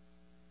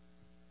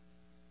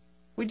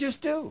 We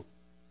just do.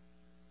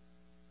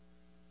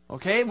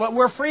 Okay, but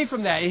we're free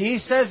from that. And he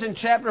says in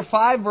chapter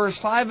 5, verse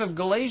 5 of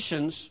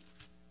Galatians,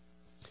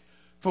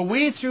 for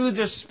we through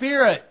the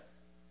Spirit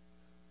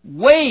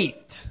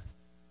wait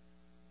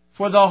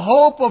for the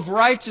hope of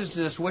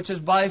righteousness, which is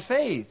by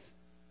faith.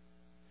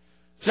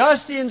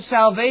 Just in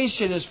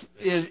salvation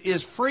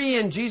is free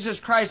in Jesus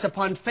Christ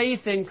upon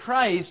faith in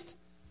Christ.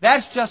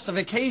 That's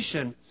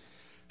justification.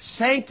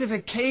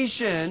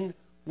 Sanctification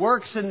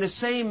works in the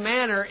same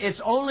manner. It's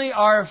only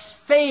our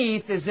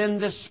faith is in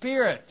the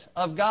Spirit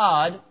of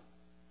God,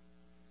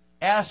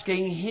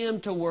 asking Him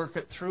to work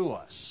it through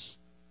us.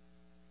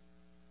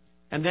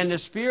 And then the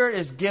Spirit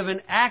is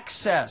given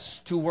access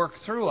to work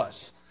through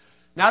us.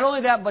 Not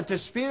only that, but the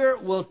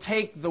Spirit will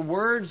take the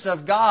words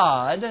of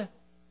God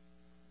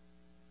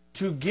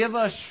to give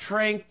us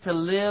strength to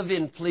live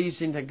in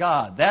pleasing to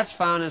God. That's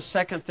found in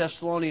 2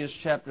 Thessalonians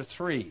chapter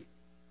 3,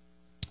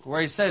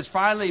 where he says,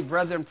 finally,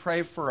 brethren,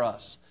 pray for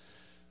us,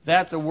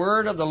 that the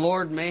word of the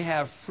Lord may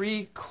have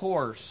free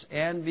course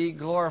and be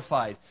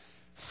glorified.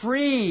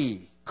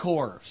 Free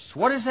course.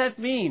 What does that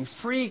mean?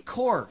 Free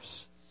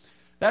course.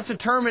 That's a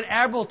term in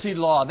admiralty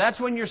law.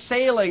 That's when you're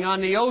sailing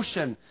on the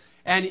ocean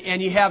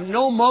and you have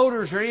no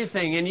motors or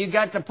anything, and you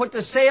got to put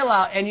the sail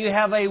out, and you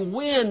have a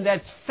wind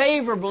that's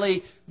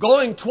favorably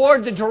going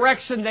toward the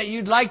direction that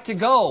you'd like to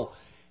go.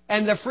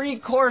 And the free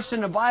course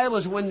in the Bible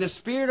is when the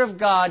Spirit of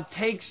God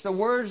takes the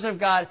words of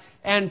God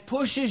and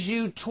pushes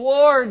you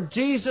toward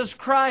Jesus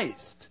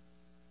Christ.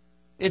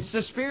 It's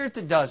the Spirit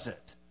that does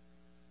it.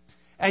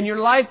 And your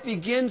life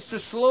begins to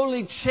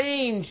slowly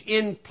change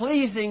in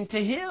pleasing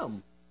to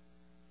Him.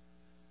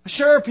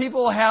 Sure,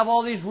 people have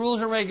all these rules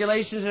and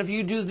regulations, and if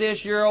you do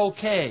this, you're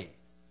okay.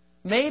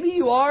 Maybe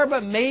you are,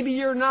 but maybe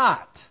you're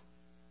not.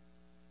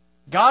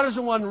 God is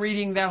the one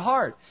reading that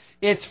heart.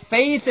 It's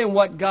faith in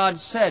what God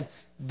said.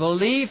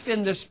 Belief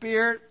in the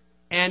Spirit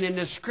and in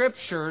the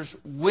Scriptures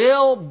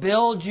will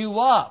build you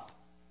up.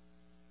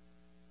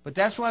 But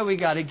that's why we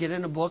got to get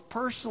in a book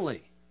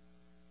personally.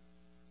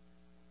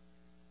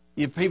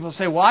 People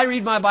say, well, I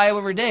read my Bible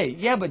every day.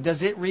 Yeah, but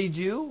does it read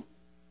you?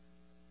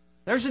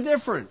 There's a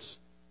difference.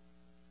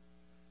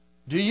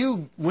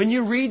 When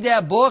you read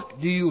that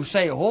book, do you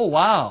say, oh,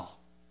 wow,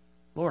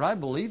 Lord, I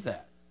believe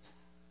that.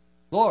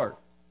 Lord,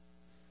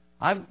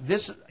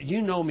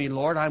 you know me,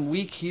 Lord, I'm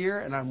weak here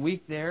and I'm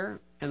weak there.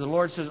 And the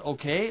Lord says,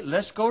 okay,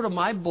 let's go to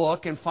my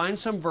book and find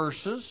some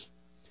verses.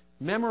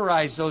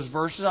 Memorize those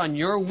verses on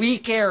your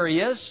weak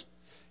areas.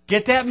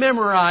 Get that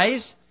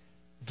memorized.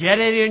 Get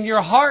it in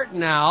your heart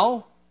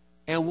now.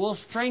 and we'll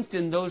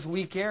strengthen those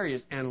weak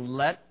areas and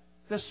let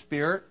the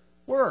Spirit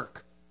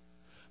work.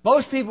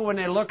 Most people, when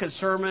they look at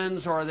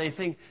sermons or they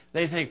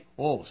think,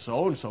 oh,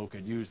 so-and-so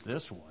could use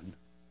this one.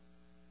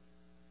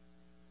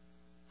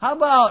 How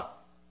about,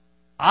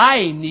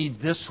 I need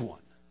this one?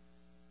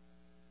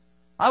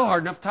 I have a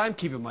hard enough time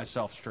keeping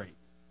myself straight,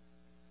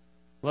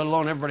 let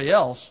alone everybody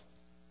else.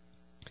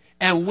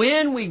 And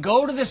when we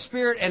go to the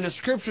Spirit and the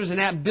Scriptures and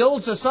that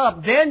builds us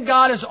up, then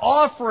God is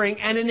offering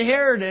an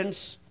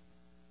inheritance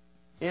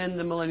in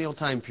the millennial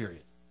time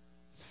period.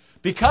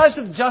 Because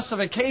of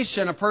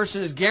justification, a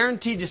person is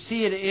guaranteed to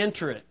see it and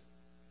enter it.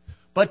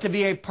 But to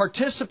be a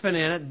participant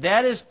in it,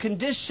 that is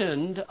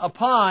conditioned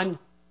upon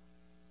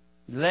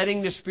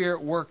letting the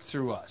Spirit work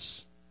through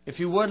us.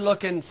 If you would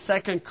look in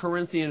 2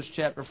 Corinthians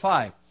chapter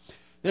 5.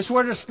 This is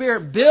where the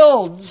Spirit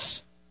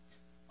builds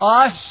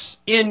us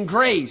in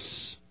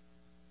grace.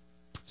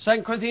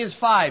 2 Corinthians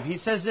 5, he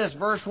says this,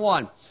 verse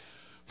 1.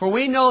 For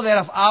we know that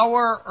if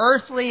our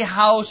earthly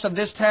house of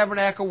this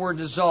tabernacle were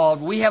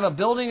dissolved, we have a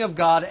building of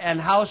God, and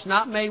house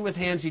not made with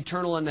hands,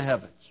 eternal in the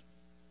heavens.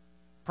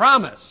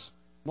 Promise.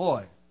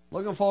 Boy,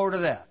 looking forward to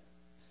that.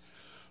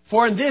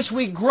 For in this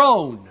we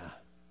groan.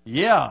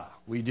 Yeah,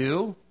 we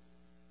do.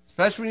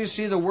 Especially when you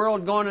see the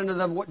world going into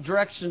the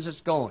directions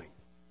it's going.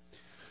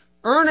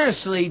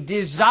 Earnestly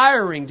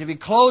desiring to be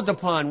clothed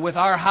upon with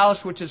our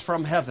house which is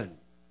from heaven.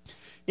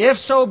 If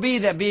so be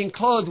that being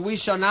clothed we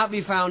shall not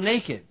be found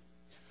naked.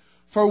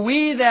 For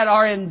we that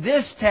are in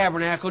this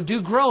tabernacle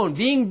do groan,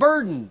 being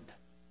burdened.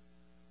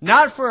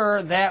 Not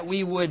for that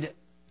we would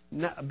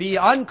be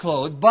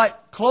unclothed,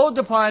 but clothed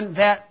upon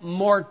that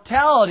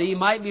mortality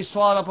might be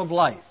swallowed up of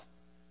life.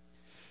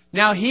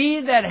 Now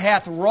he that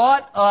hath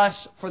wrought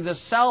us for the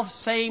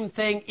selfsame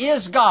thing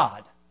is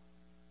God,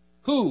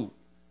 who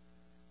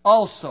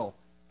also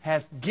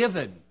hath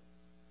given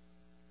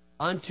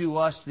unto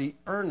us the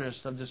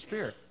earnest of the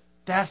Spirit.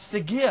 That's the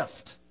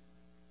gift.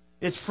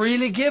 It's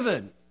freely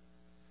given.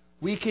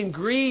 We can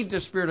grieve the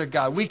Spirit of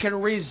God. We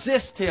can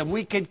resist Him.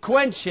 We can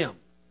quench Him.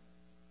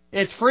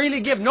 It's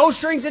freely given. No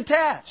strings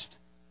attached.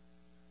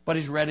 But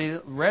He's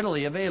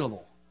readily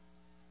available.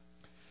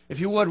 If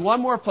you would,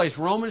 one more place.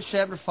 Romans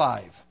chapter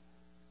 5.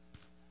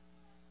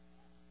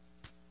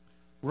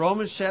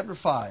 Romans chapter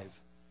 5.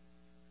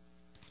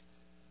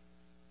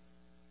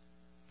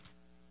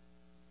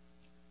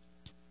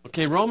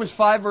 Okay, Romans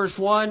 5 verse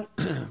 1.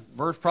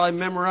 Verse probably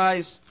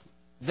memorized.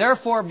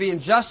 Therefore, being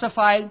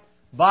justified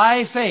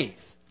by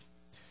faith,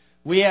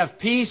 we have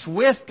peace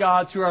with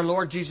God through our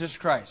Lord Jesus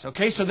Christ.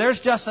 Okay, so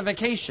there's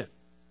justification.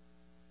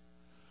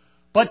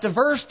 But the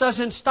verse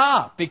doesn't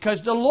stop,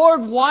 because the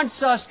Lord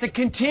wants us to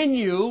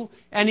continue,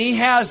 and He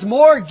has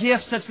more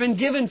gifts that's been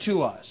given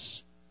to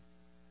us.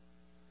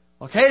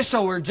 Okay,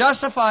 so we're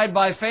justified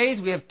by faith.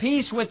 We have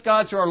peace with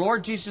God through our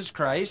Lord Jesus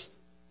Christ,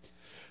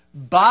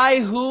 by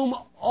whom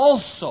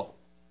also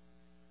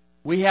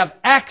we have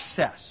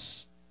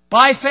access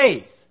by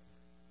faith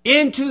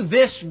into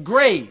this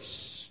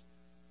grace.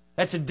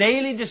 That's a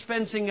daily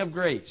dispensing of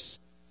grace.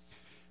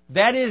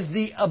 That is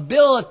the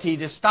ability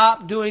to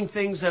stop doing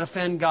things that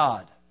offend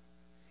God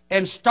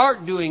and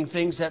start doing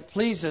things that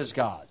pleases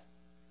God.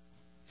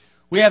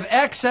 We have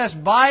access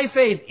by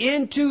faith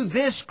into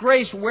this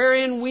grace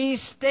wherein we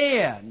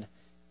stand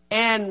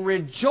and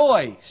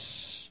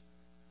rejoice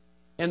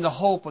in the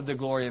hope of the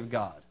glory of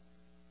God.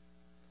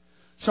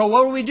 So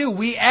what do?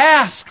 We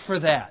ask for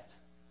that.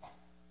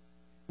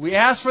 We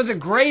ask for the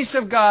grace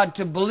of God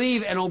to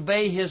believe and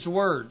obey His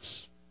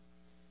words.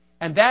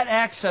 And that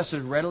access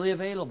is readily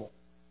available.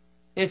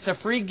 It's a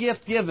free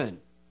gift given.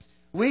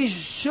 We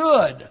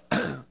should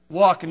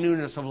walk in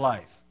newness of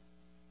life.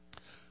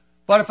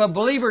 But if a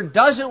believer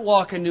doesn't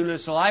walk in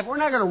newness of life, we're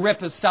not going to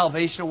rip his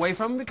salvation away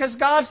from him, because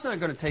God's not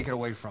going to take it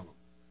away from him.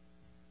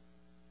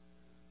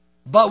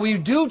 But we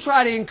do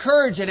try to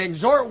encourage and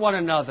exhort one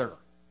another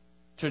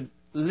to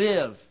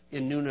live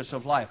in newness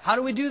of life. How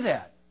do we do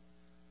that?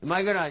 Am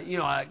I going to,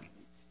 you're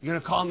going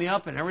to call me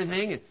up and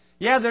everything? And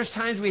yeah, there's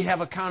times we have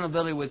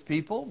accountability with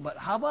people, but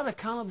how about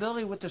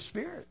accountability with the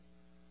Spirit?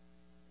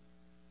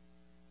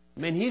 I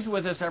mean, He's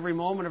with us every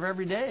moment of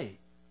every day.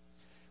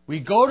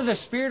 We go to the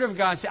Spirit of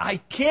God and say, I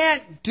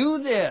can't do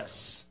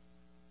this.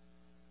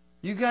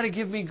 You got to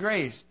give me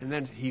grace. And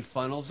then He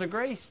funnels the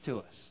grace to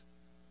us.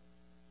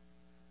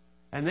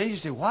 And then you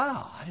say,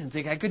 wow, I didn't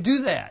think I could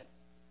do that.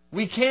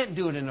 We can't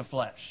do it in the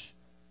flesh.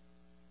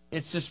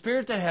 It's the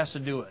Spirit that has to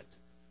do it.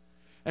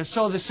 And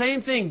so the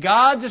same thing,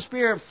 God the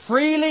Spirit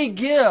freely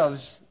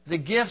gives the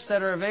gifts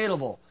that are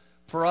available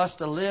for us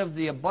to live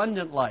the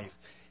abundant life.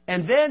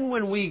 And then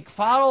when we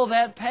follow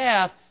that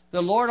path,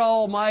 the Lord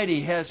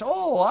Almighty has,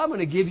 I'm going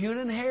to give you an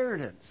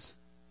inheritance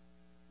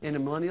in the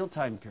millennial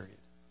time period.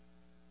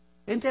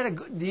 Isn't that a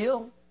good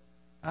deal?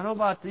 I don't know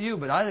about you,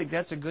 but I think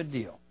that's a good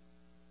deal.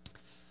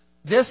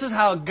 This is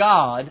how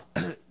God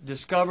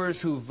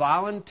discovers who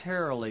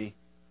voluntarily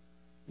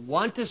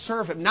want to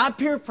serve Him, not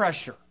peer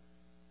pressure.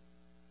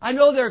 I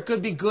know there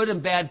could be good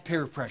and bad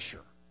peer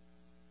pressure.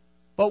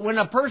 But when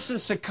a person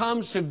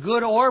succumbs to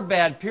good or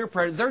bad peer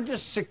pressure, they're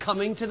just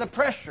succumbing to the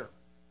pressure.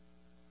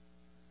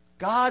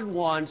 God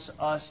wants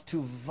us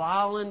to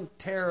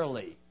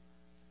voluntarily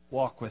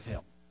walk with Him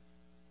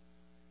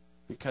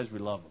because we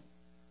love Him.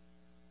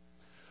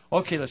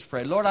 Okay, let's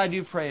pray. Lord, I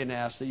do pray and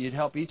ask that you'd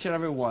help each and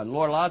every one.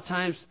 Lord, a lot of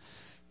times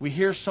we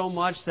hear so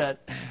much that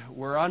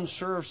we're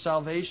unsure of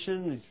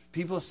salvation.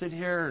 People sit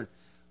here and,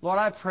 Lord,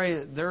 I pray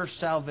that their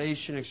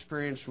salvation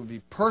experience would be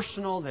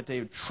personal, that they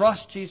would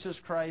trust Jesus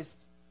Christ.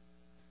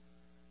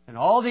 And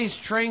all these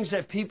strings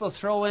that people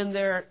throw in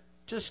there,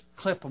 just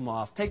clip them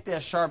off. Take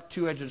that sharp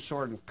two-edged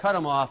sword and cut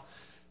them off,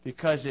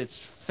 because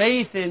it's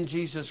faith in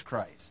Jesus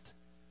Christ.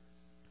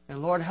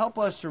 And Lord, help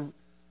us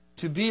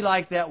to be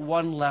like that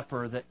one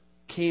leper that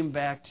came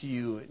back to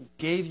you and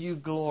gave you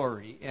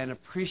glory and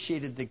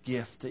appreciated the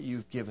gift that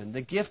you've given,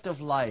 the gift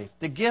of life,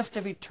 the gift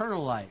of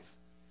eternal life,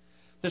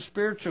 the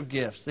spiritual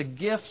gifts, the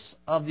gifts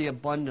of the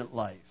abundant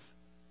life.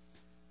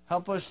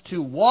 Help us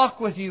to walk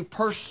with you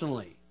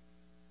personally,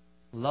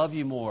 love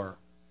you more,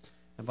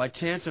 and by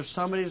chance if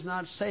somebody is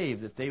not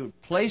saved, that they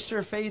would place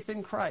their faith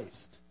in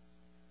Christ.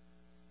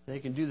 They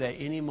can do that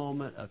any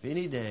moment of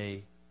any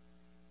day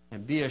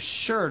and be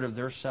assured of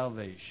their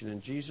salvation.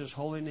 In Jesus'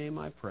 holy name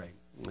I pray.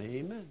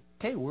 Amen.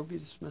 Okay, we'll be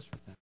dismissed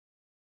with that.